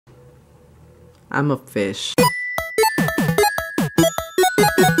I'm a fish.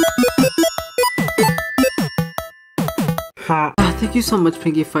 Thank you so much,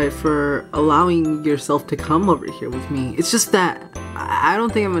 Pinkie Pie, for allowing yourself to come over here with me. It's just that I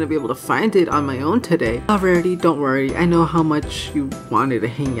don't think I'm gonna be able to find it on my own today. Oh, Rarity, don't worry. I know how much you wanted to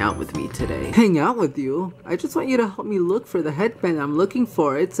hang out with me today. Hang out with you? I just want you to help me look for the headband I'm looking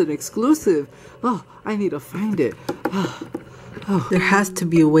for. It's an exclusive. Oh, I need to find it. Oh, there has to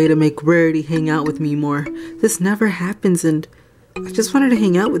be a way to make Rarity hang out with me more. This never happens, and I just wanted to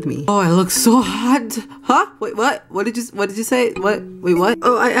hang out with me. Oh, I look so hot. Huh? Wait, what? What did you say? What? Wait, what?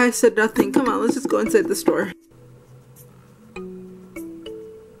 Oh, I said nothing. Come on, let's just go inside the store.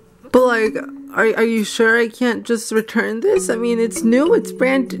 But like, are you sure I can't just return this? I mean, it's new. It's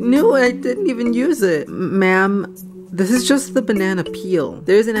brand new. I didn't even use it. Ma'am, this is just the banana peel.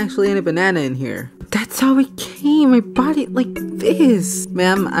 There isn't actually any banana in here. That's how it came. I bought it like this.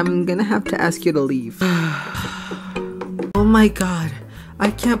 Ma'am, I'm gonna have to ask you to leave. Oh my god, I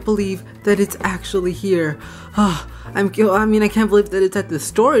can't believe that it's actually here. Oh, I mean, I can't believe that it's at the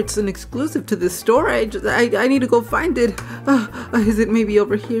store. It's an exclusive to this store. I need to go find it. Is it maybe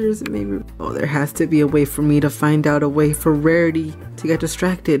over here? Is it maybe... Oh, there has to be a way for me to find out a way for Rarity to get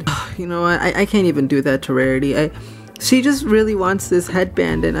distracted. You know what? I can't even do that to Rarity. She just really wants this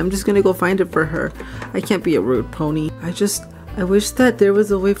headband, and I'm just gonna go find it for her. I can't be a rude pony. I wish that there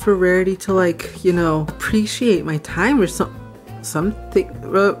was a way for Rarity to, like, you know, appreciate my time or something.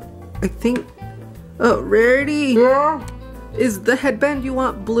 I think... Rarity? Yeah? Is the headband you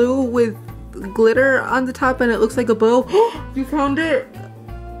want blue with glitter on the top and it looks like a bow? You found it?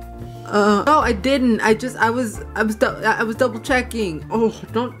 No, I didn't. I was double checking. Oh,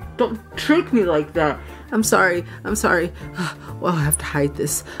 don't trick me like that. I'm sorry. Well, I have to hide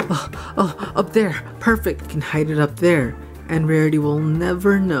this. Oh, up there. Perfect. I can hide it up there. And Rarity will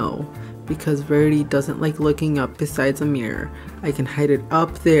never know, because Rarity doesn't like looking up besides a mirror. I can hide it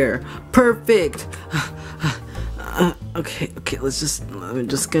up there. Perfect. Okay, I'm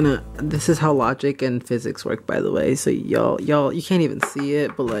just gonna, this is how logic and physics work, by the way. So y'all, you can't even see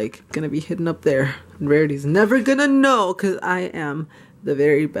it, but like, gonna be hidden up there. And Rarity's never gonna know, because I am the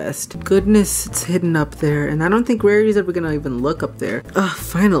very best. Goodness, it's hidden up there, and I don't think Rarity's ever gonna even look up there.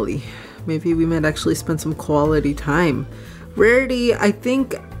 Finally. Maybe we might actually spend some quality time. Rarity, I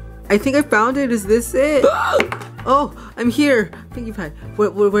think I found it. Is this it? Oh, I'm here. Pinkie Pie.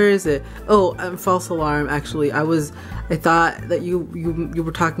 Where is it? Oh, false alarm. Actually, I thought that you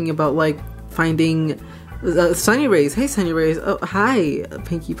were talking about like finding Sunny Rays. Hey, Sunny Rays. Oh, hi,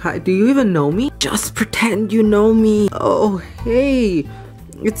 Pinkie Pie. Do you even know me? Just pretend you know me. Oh, hey.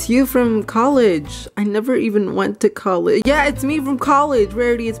 It's you from college. I never even went to college. Yeah, it's me from college.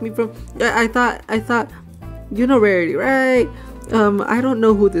 Rarity, it's me from... I thought... You know Rarity, right? I don't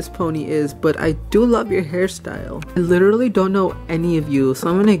know who this pony is, but I do love your hairstyle. I literally don't know any of you, so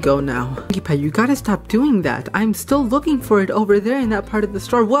I'm gonna go now. Pinkie Pie, you gotta stop doing that. I'm still looking for it over there in that part of the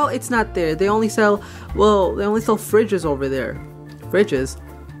store. Well, it's not there. They only sell fridges over there. Fridges.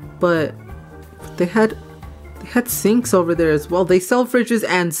 But they had sinks over there as well. They sell fridges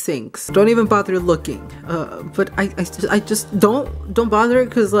and sinks. Don't even bother looking. But I just don't bother,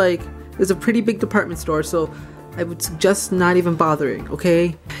 because like there's a pretty big department store, so I would suggest not even bothering,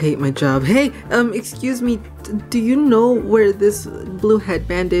 okay? I hate my job. Hey, excuse me, do you know where this blue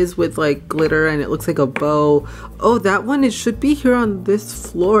headband is with like glitter and it looks like a bow? Oh, that one, it should be here on this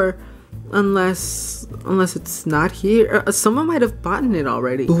floor, unless it's not here. Someone might have bought it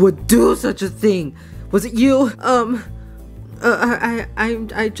already. Who would do such a thing? Was it you? I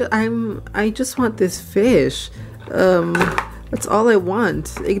just want this fish. That's all I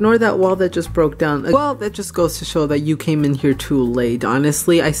want. Ignore that wall that just broke down. Well, that just goes to show that you came in here too late.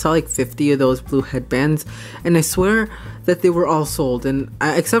 Honestly, I saw like 50 of those blue headbands, and I swear that they were all sold. And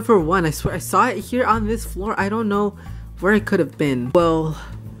except for one, I swear I saw it here on this floor. I don't know where it could have been. Well,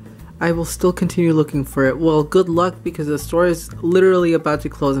 I will still continue looking for it. Well, good luck, because the store is literally about to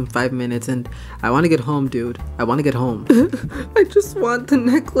close in 5 minutes, and I want to get home, dude. I want to get home. I just want the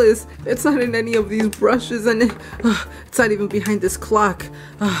necklace. It's not in any of these brushes, and it's not even behind this clock.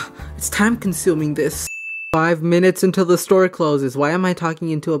 It's time consuming, this. 5 minutes until the store closes. Why am I talking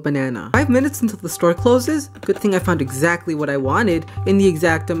into a banana? 5 minutes until the store closes? Good thing I found exactly what I wanted in the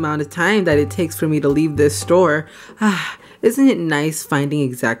exact amount of time that it takes for me to leave this store. Isn't it nice finding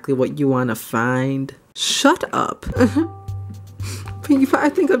exactly what you want to find? Shut up. Pinkie Pie, I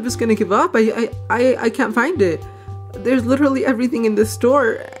think I'm just gonna give up. I can't find it. There's literally everything in the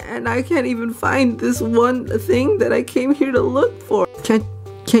store, and I can't even find this one thing that I came here to look for. Can't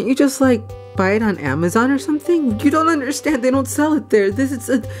you just like buy it on Amazon or something? You don't understand. They don't sell it there. It's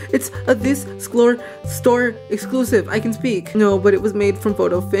a this store exclusive. I can speak. No, but it was made from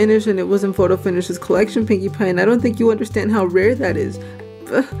Photo Finish, and it was in Photo Finish's collection, Pinkie Pie. And I don't think you understand how rare that is.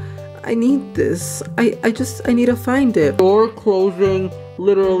 I need this. I need to find it. Door closing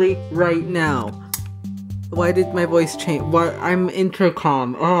literally right now. Why did my voice change? Why I'm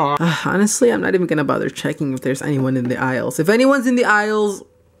intercom. Honestly, I'm not even gonna bother checking if there's anyone in the aisles. If anyone's in the aisles,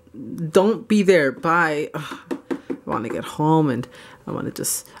 don't be there. Bye. I want to get home, and I want to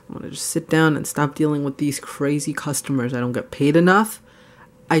just sit down and stop dealing with these crazy customers. I don't get paid enough.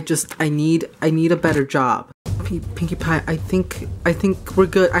 I need a better job. Pinkie Pie, I think we're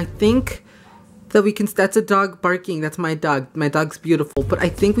good. I think that we can. That's a dog barking. That's my dog. My dog's beautiful. But I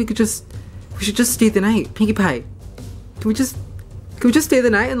think we should just stay the night. Pinkie Pie, can we just stay the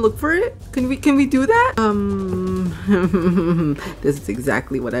night and look for it? Can we do that? This is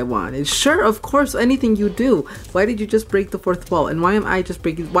exactly what I wanted. Sure, of course, anything you do. Why did you just break the fourth wall? And why am I just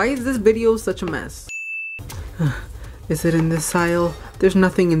breaking? Why is this video such a mess? Is it in this aisle? There's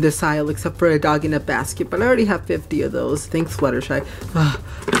nothing in this aisle except for a dog in a basket, but I already have 50 of those. Thanks, Fluttershy.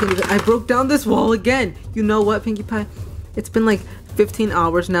 I broke down this wall again. You know what, Pinkie Pie? It's been like 15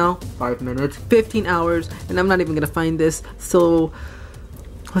 hours now. 5 minutes. 15 hours, and I'm not even gonna find this. So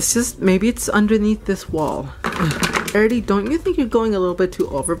let's just, maybe it's underneath this wall. Rarity, don't you think you're going a little bit too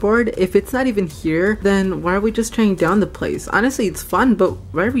overboard? If it's not even here, then why are we just tearing down the place? Honestly, it's fun, but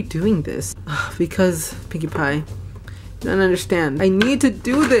why are we doing this? Because, Pinkie Pie, you don't understand. I need to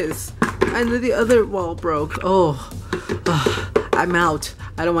do this. And the other wall broke. I'm out.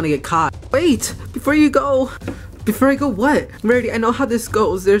 I don't want to get caught. Wait, before you go. Before I go, what? Rarity, I know how this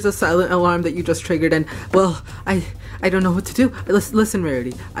goes. There's a silent alarm that you just triggered, and, well, I don't know what to do. Listen,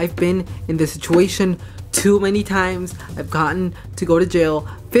 Rarity, I've been in this situation too many times. I've gotten to go to jail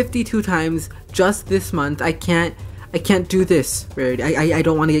 52 times just this month. I can't do this, Rarity. I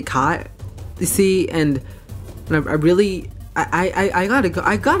don't want to get caught. You see, and I really, I gotta go.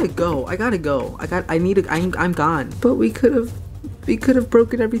 I'm gone. But we could have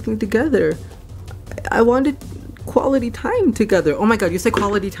broken everything together. I wanted quality time together. Oh my god, you said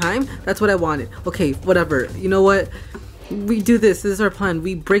quality time? That's what I wanted. Okay, whatever. You know what? We do this. This is our plan.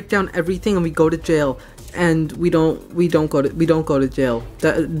 We break down everything and we go to jail. And we don't go to jail.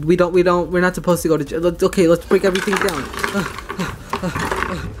 We're not supposed to go to jail. Okay, let's break everything down.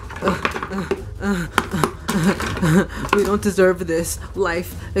 We don't deserve this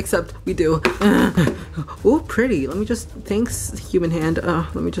life, except we do. Ooh, pretty. Let me just, thanks, human hand.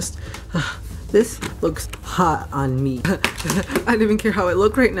 Let me just, this looks hot on me. I don't even care how I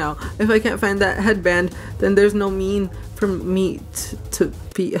look right now. If I can't find that headband, then there's no mean for me to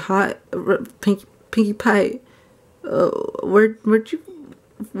be hot. Pinkie Pie, where'd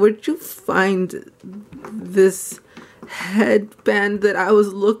you find this headband that I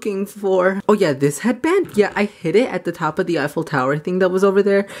was looking for? Oh yeah, this headband? Yeah, I hid it at the top of the Eiffel Tower thing that was over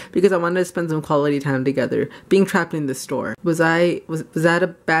there because I wanted to spend some quality time together, being trapped in this store. Was that a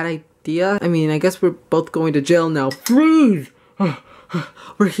bad idea? I mean, I guess we're both going to jail now. Freeze!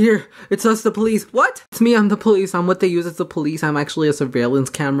 We're here. It's us, the police. What? It's me, I'm the police. I'm what they use as the police. I'm actually a surveillance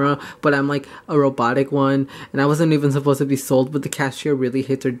camera, but I'm like a robotic one. And I wasn't even supposed to be sold, but the cashier really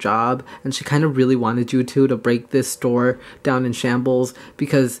hates her job. And she kind of really wanted you to break this store down in shambles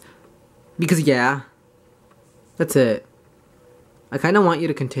because yeah. That's it. I kind of want you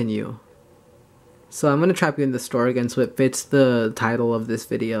to continue. So I'm going to trap you in the store again so it fits the title of this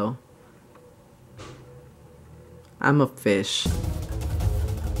video. I'm a fish.